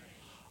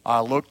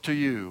 I look to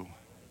you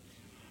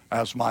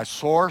as my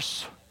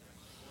source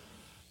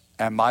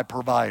and my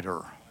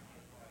provider.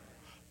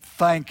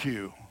 Thank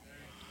you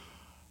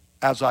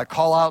as I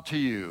call out to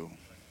you,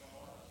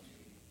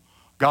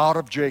 God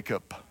of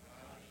Jacob,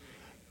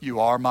 you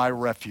are my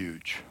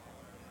refuge,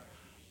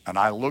 and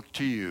I look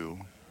to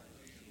you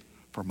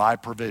for my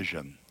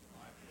provision.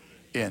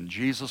 In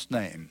Jesus'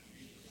 name,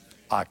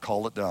 I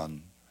call it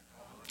done.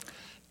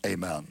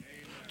 Amen.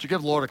 Would you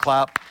give the Lord a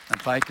clap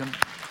and thank him?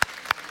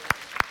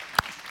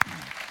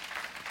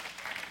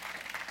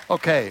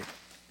 Okay,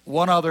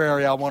 one other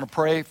area I want to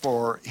pray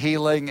for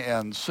healing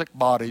in sick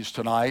bodies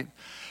tonight.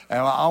 And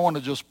I want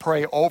to just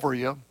pray over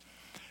you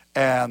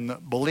and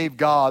believe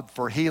God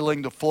for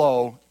healing to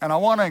flow. And I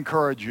want to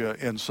encourage you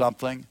in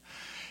something.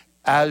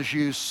 As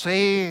you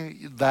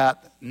see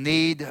that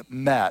need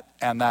met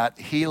and that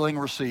healing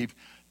received,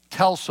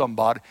 tell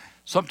somebody,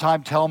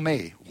 sometime tell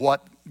me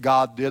what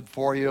God did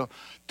for you.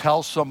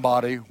 Tell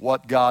somebody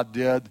what God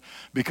did,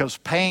 because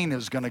pain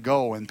is going to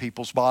go in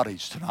people's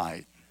bodies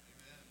tonight.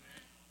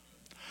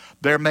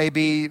 There may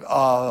be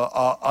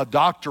a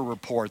doctor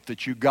report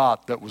that you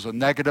got that was a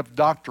negative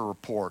doctor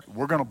report.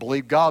 We're going to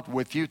believe God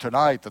with you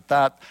tonight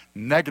that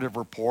negative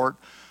report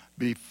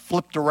be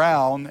flipped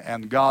around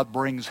and God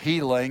brings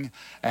healing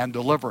and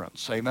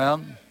deliverance.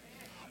 Amen?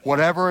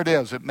 Whatever it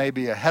is, it may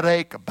be a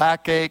headache, a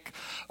backache,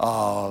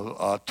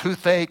 a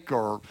toothache,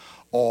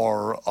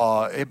 or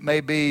it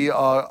may be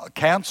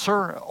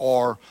cancer,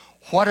 or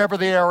whatever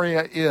the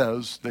area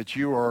is that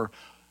you are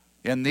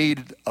in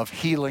need of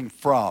healing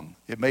from.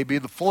 It may be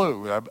the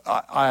flu.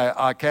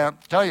 I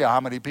can't tell you how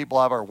many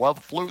people have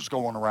the flu's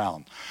going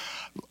around.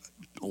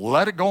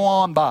 Let it go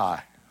on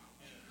by.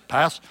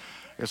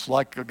 It's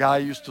like a guy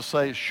used to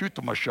say, shoot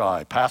them a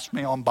shy, pass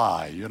me on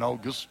by. You know,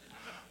 just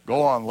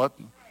go on,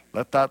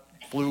 let that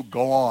flu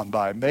go on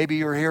by. Maybe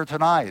you're here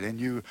tonight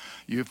and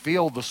you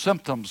feel the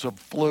symptoms of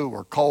flu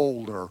or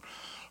cold or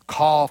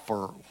cough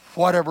or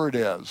whatever it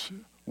is.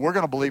 We're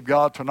going to believe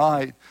God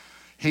tonight.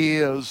 He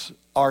is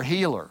our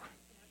healer.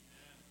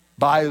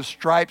 By his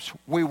stripes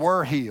we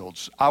were healed.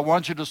 I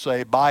want you to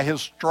say, by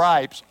his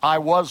stripes I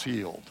was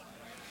healed.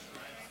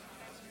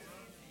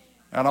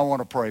 And I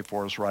want to pray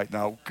for us right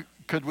now.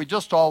 Could we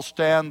just all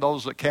stand,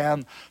 those that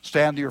can,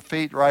 stand to your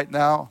feet right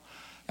now?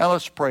 And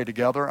let's pray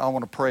together. I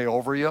want to pray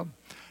over you.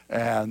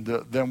 And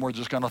then we're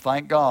just going to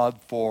thank God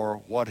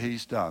for what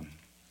he's done.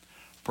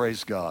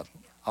 Praise God.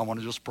 I want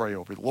to just pray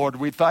over you. Lord,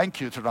 we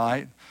thank you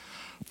tonight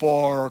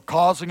for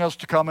causing us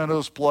to come into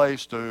this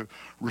place to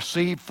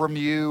receive from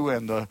you,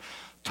 and the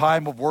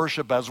time of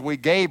worship, as we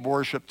gave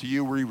worship to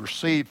you, we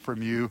received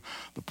from you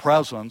the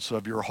presence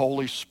of your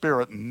Holy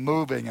Spirit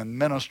moving and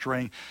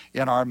ministering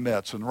in our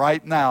midst. And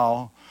right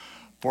now,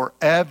 for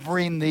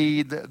every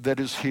need that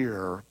is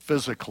here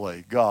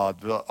physically,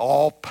 God,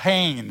 all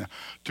pain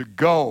to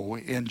go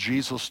in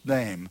Jesus'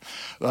 name.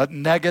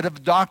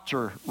 Negative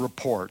doctor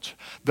reports,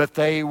 that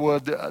they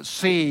would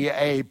see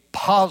a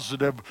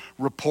positive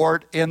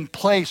report in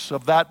place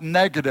of that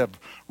negative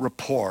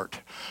report.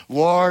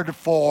 Lord,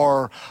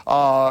 for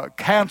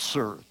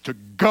cancer to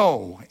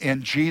go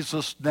in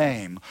Jesus'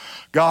 name.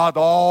 God,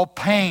 all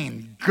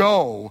pain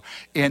go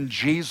in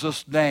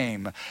Jesus'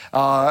 name.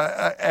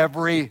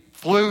 Every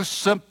flu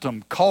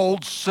symptom,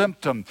 cold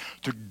symptom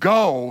to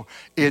go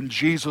in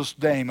Jesus'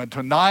 name. And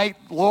tonight,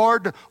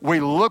 Lord, we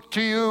look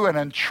to you and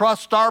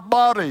entrust our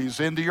bodies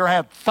into your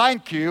hand.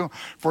 Thank you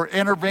for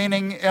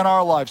intervening in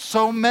our lives.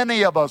 So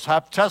many of us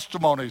have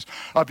testimonies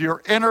of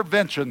your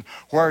intervention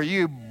where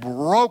you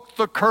broke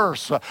the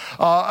curse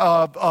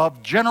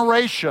of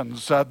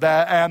generations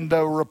and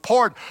the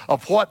report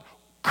of what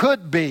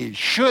could be,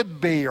 should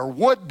be, or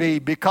would be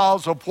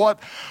because of what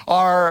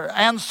our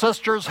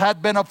ancestors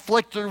had been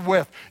afflicted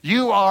with.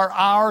 You are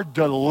our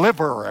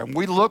deliverer, and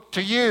we look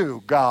to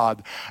you,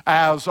 God,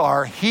 as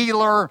our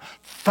healer,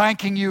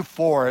 thanking you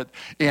for it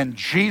in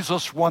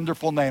Jesus'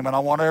 wonderful name. And I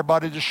want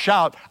everybody to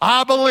shout,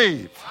 I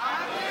believe.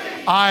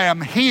 I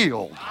am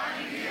healed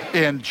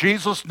in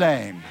Jesus'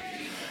 name.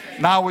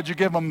 Now would you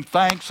give him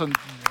thanks and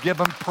give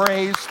him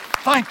praise?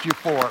 Thank you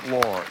for it,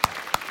 Lord.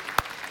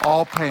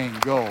 All pain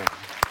go.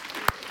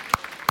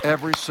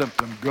 Every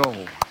symptom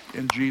go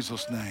in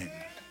Jesus' name.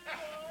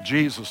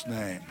 Jesus'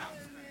 name.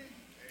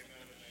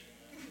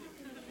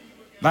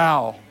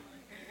 Now,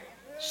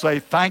 say,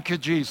 thank you,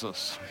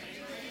 Jesus.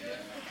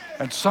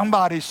 And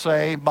somebody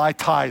say my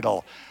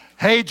title.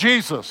 Hey,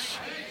 Jesus,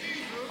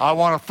 I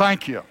want to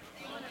thank you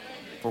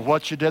for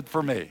what you did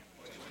for me.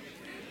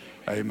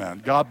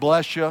 Amen. God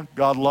bless you.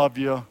 God love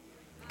you.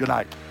 Good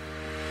night.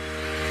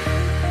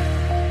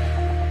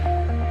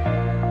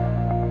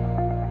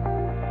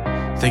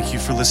 Thank you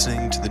for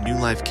listening to the New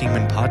Life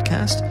Kingman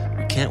podcast.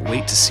 We can't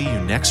wait to see you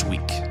next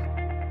week.